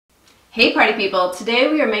Hey party people,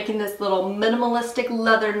 today we are making this little minimalistic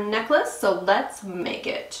leather necklace, so let's make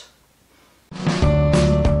it.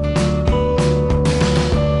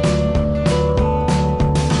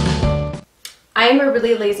 I am a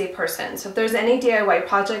really lazy person, so if there's any DIY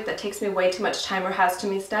project that takes me way too much time or has too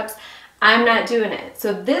many steps, I'm not doing it.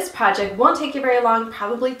 So this project won't take you very long,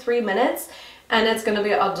 probably 3 minutes, and it's going to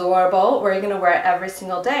be adorable where you're going to wear it every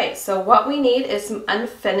single day. So what we need is some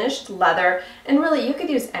unfinished leather, and really you could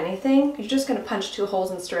use anything. You're just going to punch 2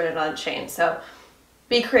 holes and straighten it on a chain, so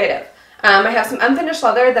be creative. I have some unfinished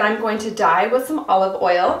leather that I'm going to dye with some olive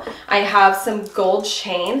oil. I have some gold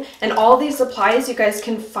chain, and all these supplies you guys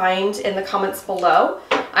can find in the comments below.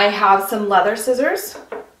 I have some leather scissors,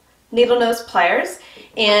 needle nose pliers,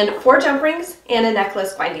 and 4 jump rings and a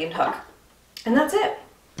necklace binding hook. And that's it.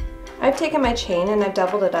 I've taken my chain and I've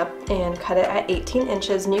doubled it up and cut it at 18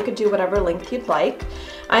 inches, and you could do whatever length you'd like.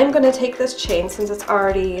 I'm going to take this chain, since it's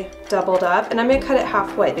already doubled up, and I'm going to cut it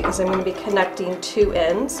halfway because I'm going to be connecting 2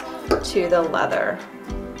 ends to the leather.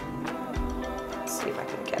 Let's see if I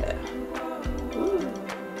can get it. Ooh.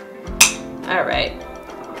 All right.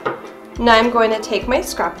 Now I'm going to take my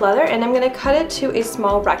scrap leather and I'm going to cut it to a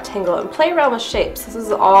small rectangle and play around with shapes. This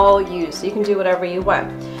is all you, so you can do whatever you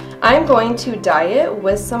want. I'm going to dye it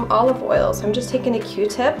with some olive oil. So I'm just taking a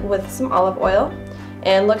Q-tip with some olive oil,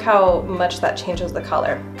 and look how much that changes the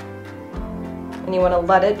color. And you want to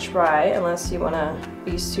let it dry unless you want to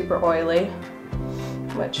be super oily,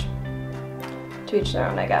 which to each their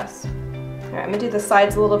own, I guess. All right, I'm going to do the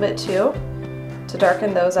sides a little bit too to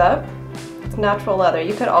darken those up. It's natural leather.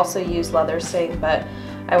 You could also use leather stain, but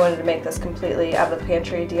I wanted to make this completely out of the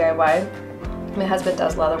pantry DIY. My husband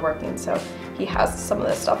does leather working, so he has some of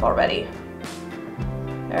this stuff already.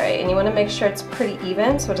 Alright, and you want to make sure it's pretty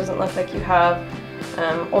even so it doesn't look like you have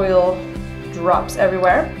oil drops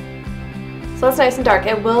everywhere. So that's nice and dark.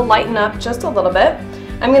 It will lighten up just a little bit.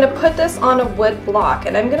 I'm going to put this on a wood block,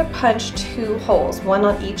 and I'm going to punch 2 holes, one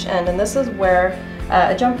on each end, and this is where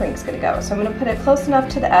a jump ring is going to go. So I'm going to put it close enough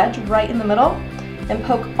to the edge, right in the middle, and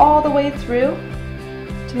poke all the way through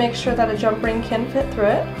to make sure that a jump ring can fit through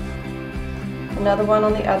it. Another one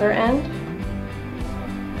on the other end.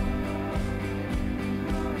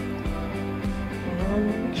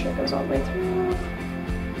 And make sure it goes all the way through.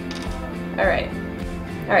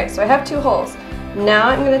 Alright, so I have 2 holes. Now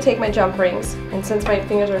I'm going to take my jump rings, and since my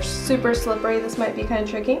fingers are super slippery, this might be kind of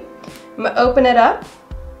tricky. I'm going to open it up.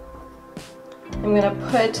 I'm going to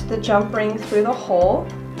put the jump ring through the hole,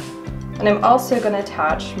 and I'm also going to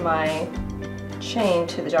attach my chain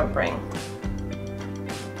to the jump ring.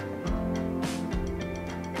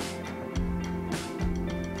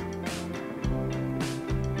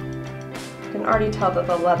 You can already tell that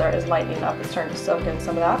the leather is lightening up. It's starting to soak in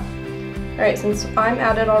some of that. Alright, since I'm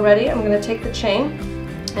at it already, I'm going to take the chain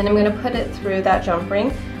and I'm going to put it through that jump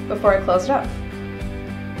ring before I close it up.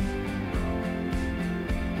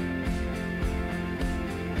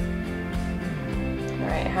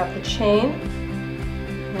 Alright, I have the chain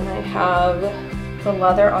and I have the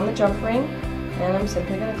leather on the jump ring, and I'm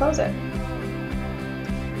simply going to close it.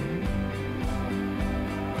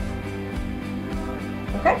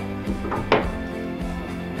 Okay.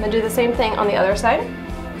 I'm going to do the same thing on the other side.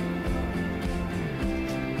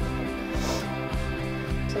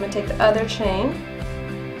 So I'm going to take the other chain,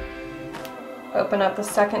 open up the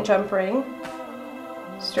second jump ring,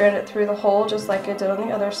 straighten it through the hole just like I did on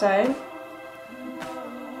the other side.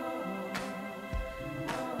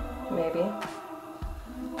 Maybe.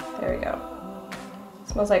 There we go. It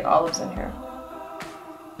smells like olives in here.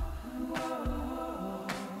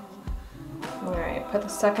 Alright, put the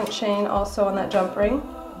second chain also on that jump ring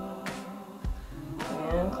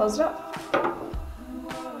and close it up.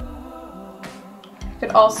 You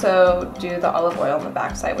could also do the olive oil on the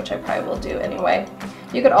back side, which I probably will do anyway.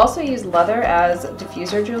 You could also use leather as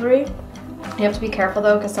diffuser jewelry. You have to be careful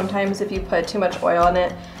though, because sometimes if you put too much oil on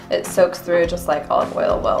it, it soaks through just like olive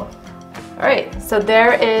oil will. Alright, so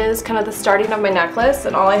there is kind of the starting of my necklace,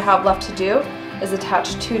 and all I have left to do is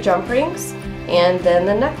attach 2 jump rings and then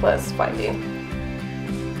the necklace binding.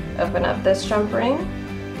 Open up this jump ring,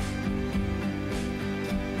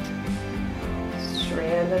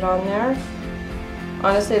 strand it on there.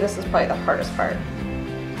 Honestly, this is probably the hardest part.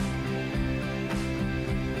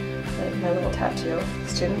 Like my little tattoo. The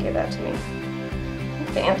student gave that to me.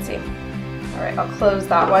 Fancy. Alright, I'll close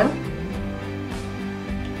that one.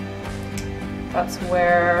 That's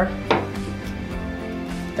where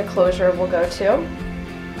the closure will go to.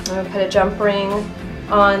 I'm going to put a jump ring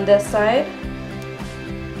on this side,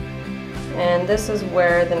 and this is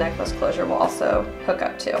where the necklace closure will also hook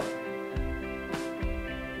up to.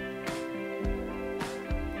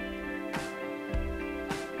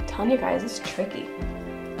 telling you guys, it's tricky.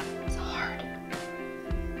 It's hard.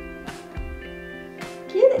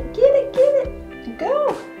 Get it, get it, get it.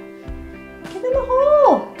 Go. Get in the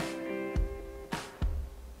hole.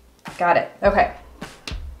 Got it. Okay.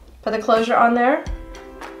 Put the closure on there.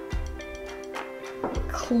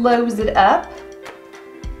 Close it up.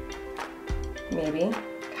 Maybe.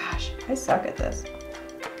 Gosh, I suck at this.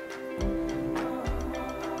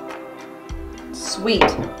 Sweet.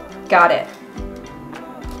 Got it.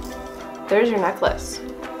 There's your necklace.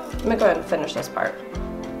 I'm gonna go ahead and finish this part.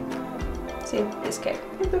 See, piece of cake.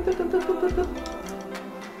 Boop, boop, boop, boop, boop, boop,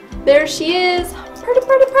 boop. There she is. Party,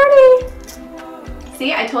 party, party.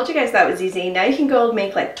 See, I told you guys that was easy. Now you can go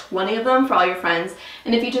make like 20 of them for all your friends.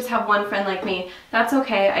 And if you just have one friend like me, that's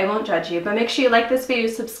okay. I won't judge you. But make sure you like this video,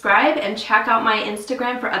 subscribe, and check out my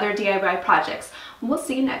Instagram for other DIY projects. We'll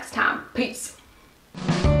see you next time. Peace.